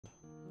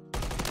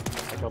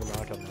killed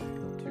him. I killed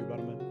him. 2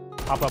 bottom mid.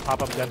 Hop up,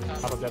 dead.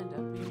 Hop up, dead.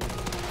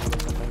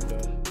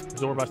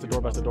 Door busted.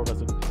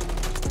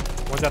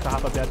 One's at the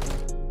hop up, dead.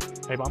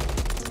 Hey, bomb.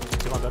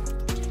 Come on, dead.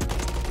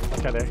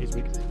 That guy there, he's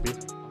weak. B.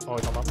 Oh,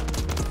 he's on bomb.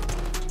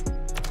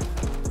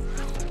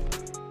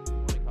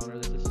 Connor,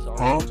 this is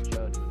Sergeant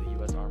Judge with the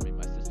U.S. Army.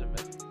 My system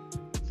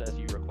says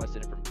you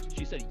requested information.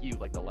 She said you,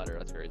 like the letter.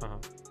 That's crazy.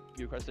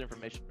 You requested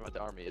information about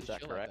the Army. Is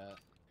that correct?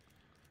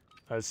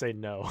 I would say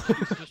no.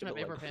 Switch my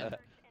paper pan.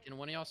 Can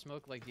one of y'all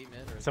smoke like deep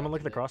mid? Or Someone look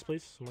at the cross,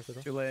 please.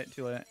 Too late.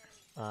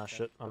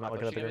 Shit. I'm not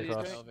looking at the green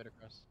cross.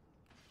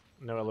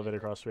 No elevator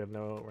cross. We have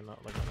no. We're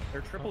not looking at it.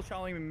 They're triple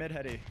challenging me mid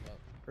heady.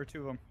 Or 2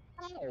 of them.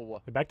 Oh.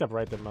 They backed up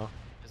right then, Mo.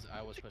 Because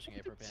I was pushing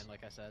paper pan,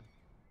 like I said.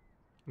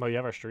 Mo, you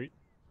have our street?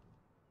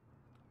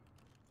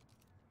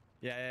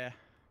 Yeah.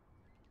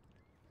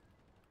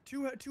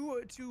 2 8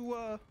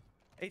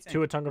 tank.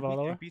 2 at Tunga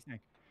Valhalla. B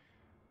tank.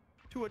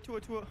 2.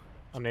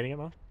 I'm nading it,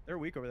 Mo. They're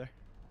weak over there.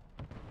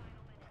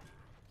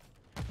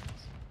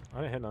 I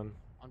didn't hit none.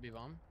 On B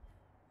bomb?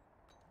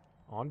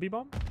 On B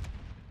bomb?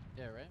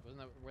 Yeah, right? Wasn't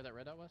that where that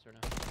red dot was or no?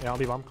 Yeah, on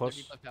B bomb,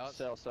 close.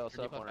 Sell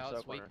corner.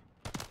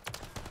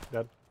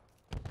 Dead.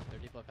 They're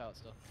deep left out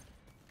still.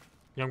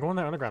 Yeah, I'm going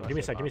there underground. Give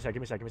me a sec. I'll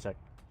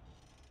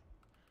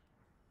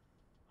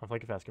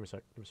flank it fast. Give me a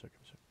sec.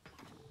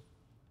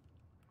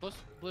 Close.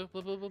 Blue.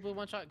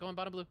 One shot. Going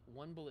bottom blue.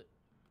 1 bullet.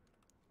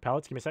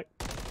 Pallets, give me a sec.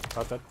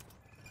 Pallets dead.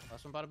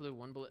 Last one bottom blue.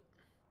 1 bullet.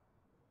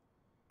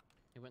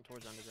 He went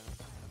towards underground.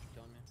 After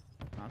killing me.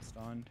 Not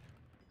stunned.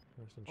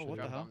 Oh, what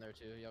the hell? Bomb there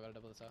too. Y'all gotta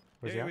double this out.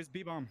 Where's Yeah, he it was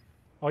B bomb.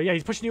 Oh yeah,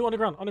 he's pushing you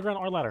underground. Underground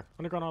R ladder.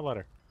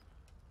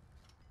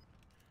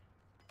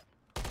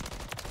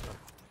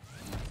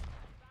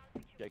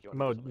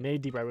 Mo,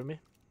 nade deep right with me.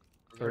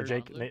 Or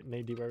Jake,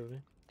 nade deep right with me.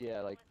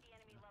 Yeah, like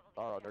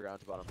our underground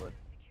to bottom blue.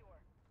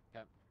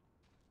 Okay.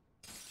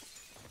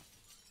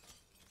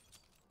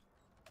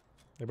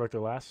 They broke their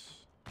last.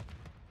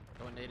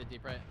 Going naded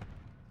deep right.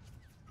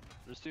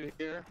 There's 2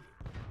 here.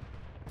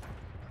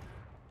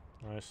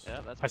 Nice.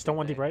 Yeah, that's I still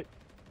 1 deep right.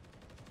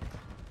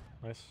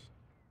 Nice.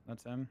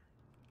 That's him.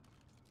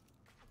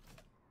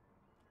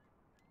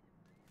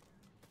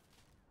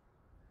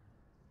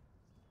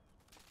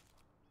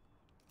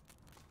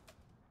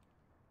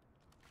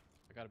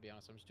 I gotta be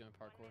honest, I'm just doing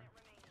parkour.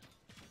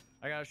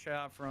 I got a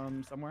shot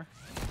from somewhere.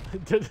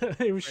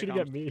 He was shooting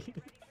at me.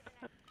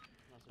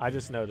 I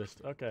just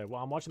noticed. Okay,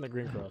 well, I'm watching the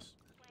green cross.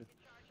 I'm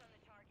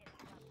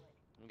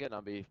getting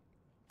on B.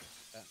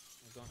 Yeah,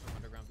 I'm going from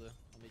underground blue.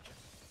 I'll meet you.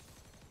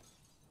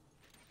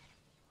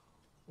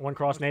 1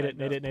 cross, nade it.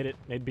 Nade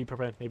B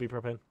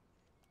propane.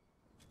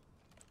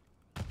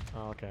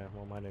 Oh, okay,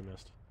 well, my name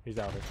missed. He's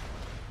outer.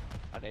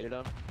 I naded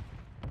him.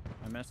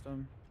 I missed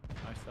him.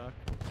 I suck.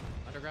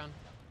 Underground.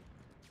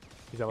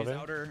 He's elevator?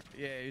 He's outer.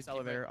 Yeah, he's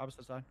elevator.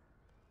 Opposite side.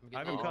 I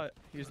haven't cut.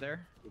 He's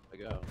there.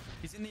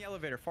 He's in the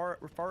elevator. Far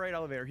right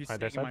elevator. He's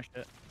taking my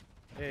shit.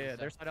 Yeah,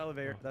 their side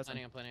elevator. That's I'm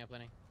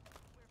planning.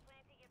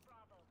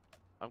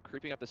 I'm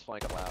creeping up this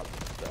flank loud.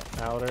 So.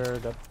 Outer.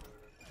 Dead.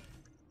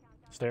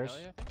 Stairs.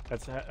 Heli,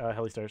 That's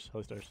heli stairs.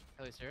 Heli stairs.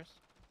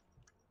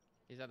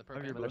 He's at the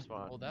Your propane. blue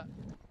spawn. Hold that.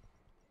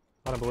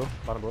 Bottom blue.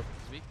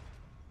 He's weak.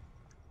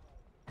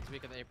 He's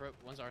weak at the A-pro.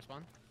 One's our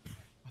spawn.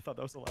 I thought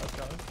that was the last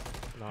guy.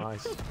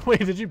 Nice.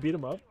 Wait, did you beat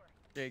him up?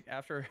 Jake,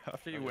 after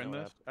you win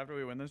this, after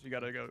we win this, you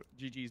gotta go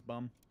GG's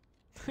bum.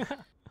 Yo,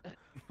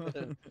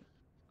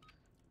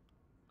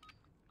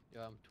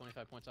 I'm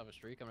 25 points off a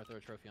streak. I'm gonna throw a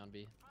trophy on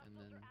B, and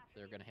then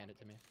they're gonna hand it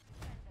to me.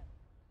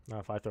 No,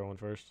 if I throw one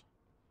first.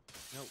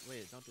 No,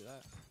 wait, don't do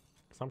that.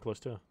 So I'm close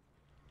too.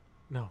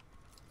 No.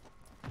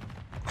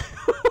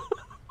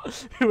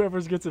 Whoever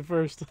gets it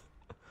first.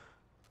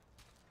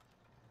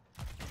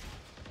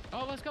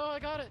 Oh, let's go! I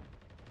got it.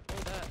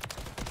 Hold that.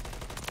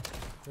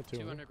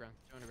 Two underground.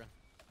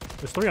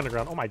 There's 3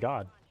 underground. Oh my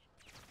god.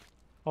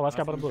 Oh, last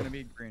guy bottom blue. Gonna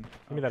be green.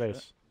 Give me that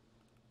ace.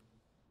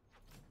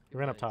 He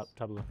ran up top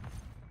blue.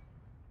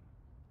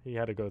 He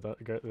had to go the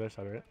other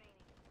side, right?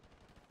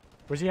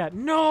 Where's he at?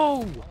 No!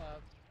 Talking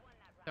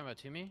about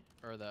Toomey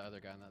or the other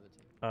guy on the other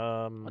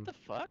team? What the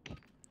fuck?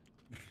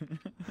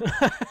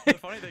 The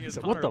funny thing is,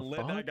 So Connor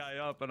lit that guy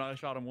up, and I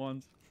shot him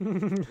once.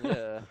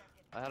 Yeah,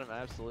 I had him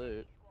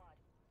absolute.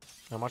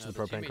 I'm watching the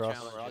propane cross.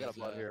 I got a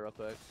blood here real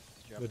quick.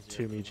 The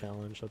Toomey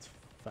challenge. That's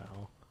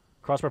foul.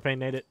 Cross propane,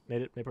 nade it,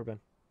 nade propane.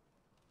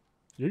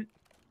 Yeet.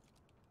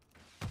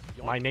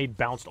 My nade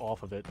bounced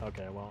off of it.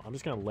 Okay, well, I'm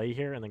just gonna lay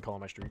here and then call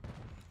on my street.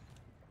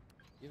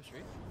 You have a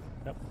street?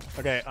 Yep.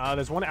 Okay,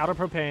 there's 1 outer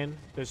propane.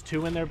 There's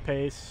 2 in their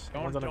pace.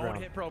 One's on the ground.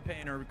 Don't hit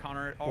propane or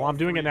Connor. Well, I'm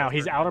doing it now.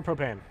 He's outer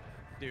propane.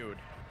 Dude.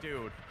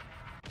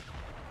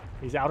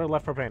 He's outer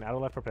left propane.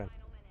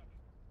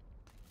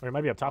 Or he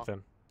might be up top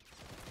then.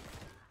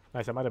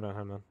 Nice, that might have been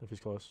him then, if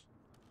he's close.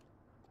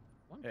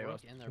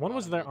 One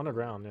was there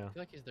underground, yeah. I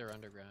feel like he's there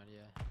underground,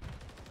 yeah.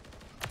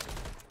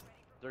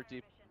 They're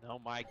deep. Oh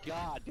my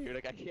god, dude!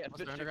 Like I can't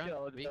fit your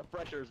kill. The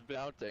pressure's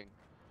mounting.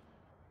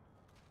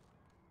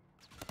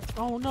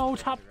 Oh no!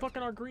 Top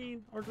fucking our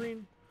green.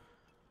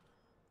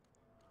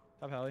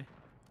 Top heli.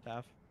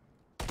 Taff.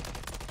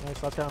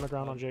 Nice. Last guy on the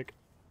ground on Jake.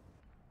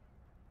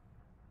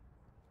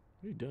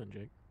 What are you doing,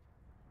 Jake?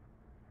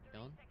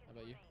 Killing? How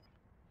about you?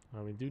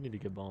 Oh, we do need to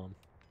get bomb.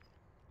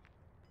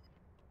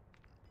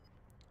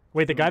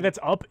 Wait, the guy that's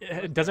up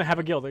doesn't have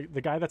a kill.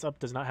 The guy that's up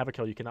does not have a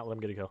kill. You cannot let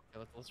him get a kill.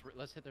 Yeah,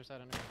 let's hit their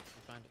side under.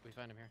 We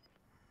find him here.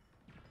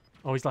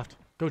 Oh, he's left.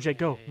 Go, Jake,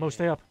 go. Mo,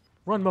 stay up.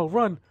 Run, Mo,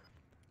 run.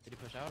 Did he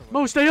push out or what?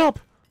 Mo, stay up.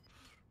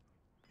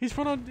 He's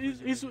front on.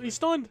 He's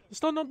stunned.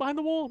 Stunned on behind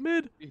the wall.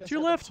 Mid. To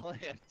your left.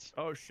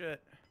 Oh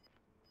shit.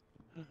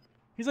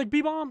 He's like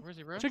B-bomb. Where's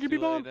he, bro? Check your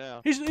B-bomb.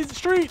 now. He's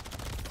street.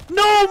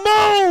 No,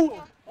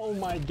 Mo! Oh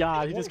my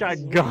God, he just got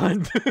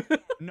gunned.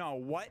 No,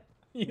 what?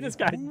 He just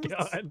got Whose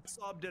gunned.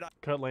 sub did I?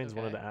 Cut Lanes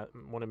Okay.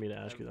 wanted me to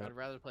ask you that. I'd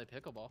rather play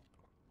pickleball.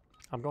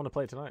 I'm going to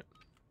play it tonight.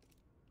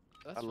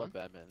 That's I love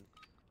fun. badminton.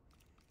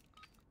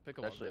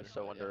 Pickleball. Actually, it's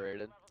so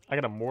underrated. I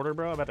got a mortar,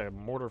 bro. I'm about to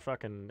mortar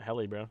fucking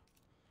heli, bro.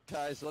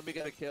 Guys, let me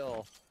get a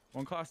kill.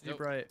 One class deep Nope.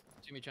 right.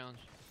 See me challenge.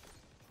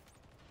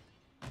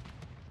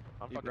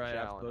 I'm Deep fucking right,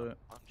 challenging. absolute.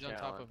 I'm He's on top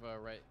challenging.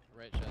 of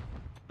right shed.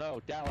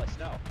 No, Dallas,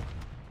 no.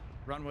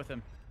 Run with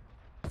him.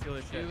 Steal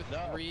his shit. 2,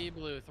 No. 3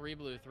 blue, 3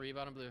 blue, 3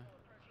 bottom blue.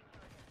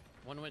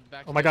 One went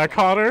back. Oh to my the God,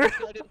 other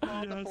Connor. I didn't fall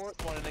on the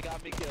fourth one and they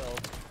got me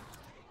killed.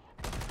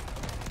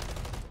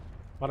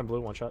 Bottom blue,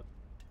 one shot.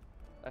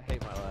 I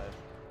hate my life.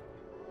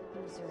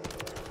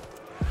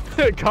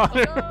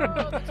 Connor.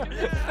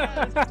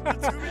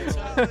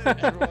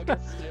 Everyone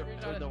gets,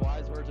 in the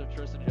wise words of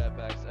Tristan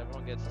Jetpacks,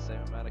 everyone gets the same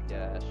amount of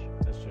cash.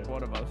 That's true.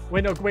 One of us.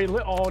 Wait, no, wait.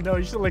 Oh no,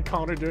 you should let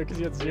Connor do it because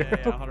he had 0. Yeah,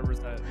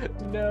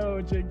 100%.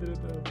 No, Jake did it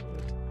though.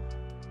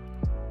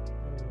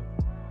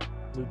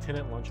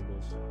 Lieutenant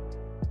Lunchables.